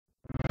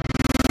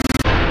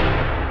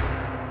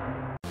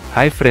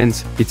Hi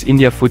friends, it's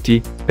India Footy,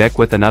 back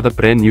with another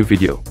brand new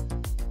video.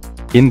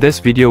 In this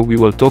video we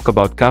will talk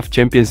about CAF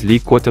Champions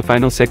League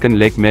quarter-final second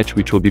leg match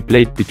which will be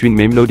played between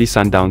Mamelodi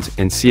Sundowns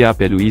and CAF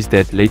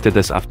Belouizdad later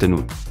this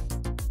afternoon.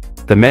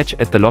 The match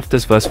at the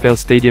Loftus Versfeld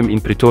Stadium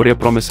in Pretoria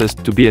promises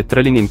to be a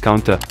thrilling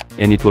encounter,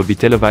 and it will be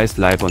televised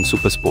live on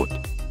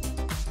SuperSport.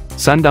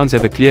 Sundowns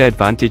have a clear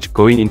advantage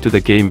going into the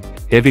game,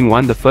 having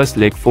won the first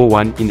leg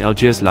 4-1 in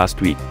Algiers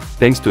last week,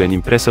 thanks to an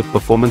impressive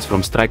performance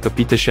from striker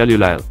Peter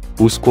Belouizdad,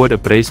 who scored a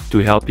brace to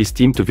help his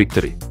team to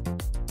victory.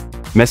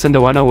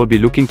 Mamelodi will be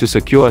looking to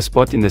secure a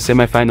spot in the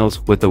semi-finals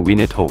with a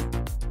win at home.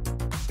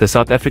 The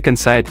South African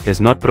side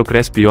has not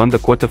progressed beyond the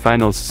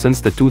quarter-finals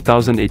since the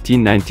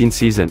 2018-19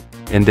 season,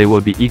 and they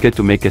will be eager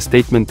to make a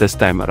statement this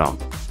time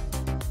around.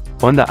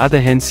 On the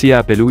other hand,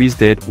 CAF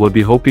Belouizdad will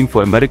be hoping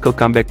for a miracle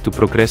comeback to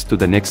progress to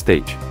the next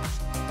stage.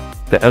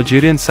 The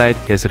Algerian side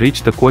has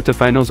reached the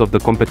quarter-finals of the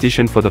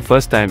competition for the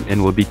first time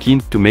and will be keen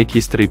to make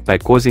history by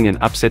causing an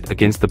upset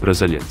against the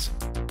Brazilians.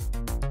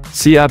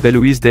 CAF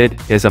Belouizdad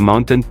has a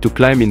mountain to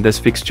climb in this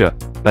fixture,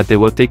 but they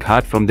will take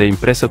heart from their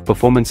impressive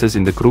performances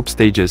in the group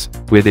stages,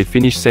 where they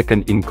finished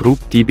second in Group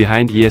D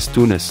behind ES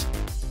Tunis.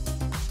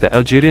 The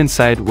Algerian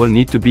side will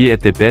need to be at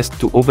their best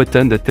to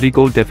overturn the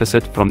 3-goal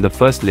deficit from the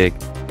first leg,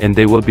 and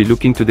they will be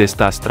looking to their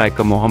star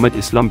striker Mohamed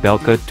Islam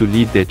Belka to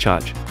lead their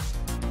charge.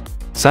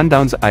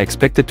 Sundowns are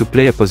expected to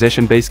play a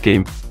possession-based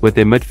game, with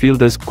their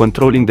midfielders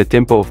controlling the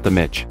tempo of the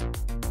match.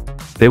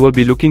 They will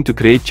be looking to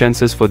create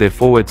chances for their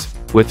forwards,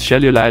 with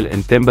Belouizdad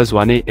and Themba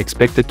Zwane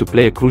expected to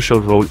play a crucial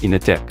role in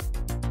attack.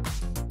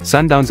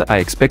 Sundowns are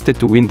expected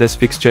to win this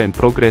fixture and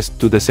progress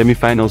to the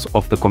semi-finals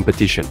of the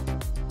competition.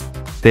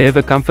 They have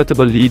a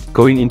comfortable lead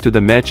going into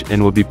the match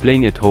and will be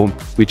playing at home,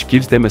 which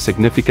gives them a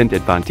significant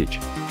advantage.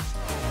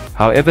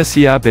 However,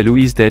 CAF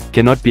Belouizdad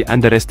cannot be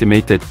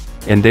underestimated,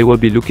 and they will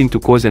be looking to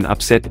cause an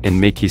upset and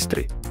make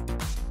history.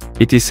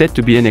 It is set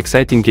to be an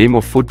exciting game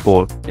of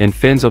football, and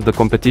fans of the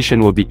competition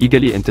will be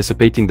eagerly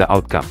anticipating the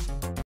outcome.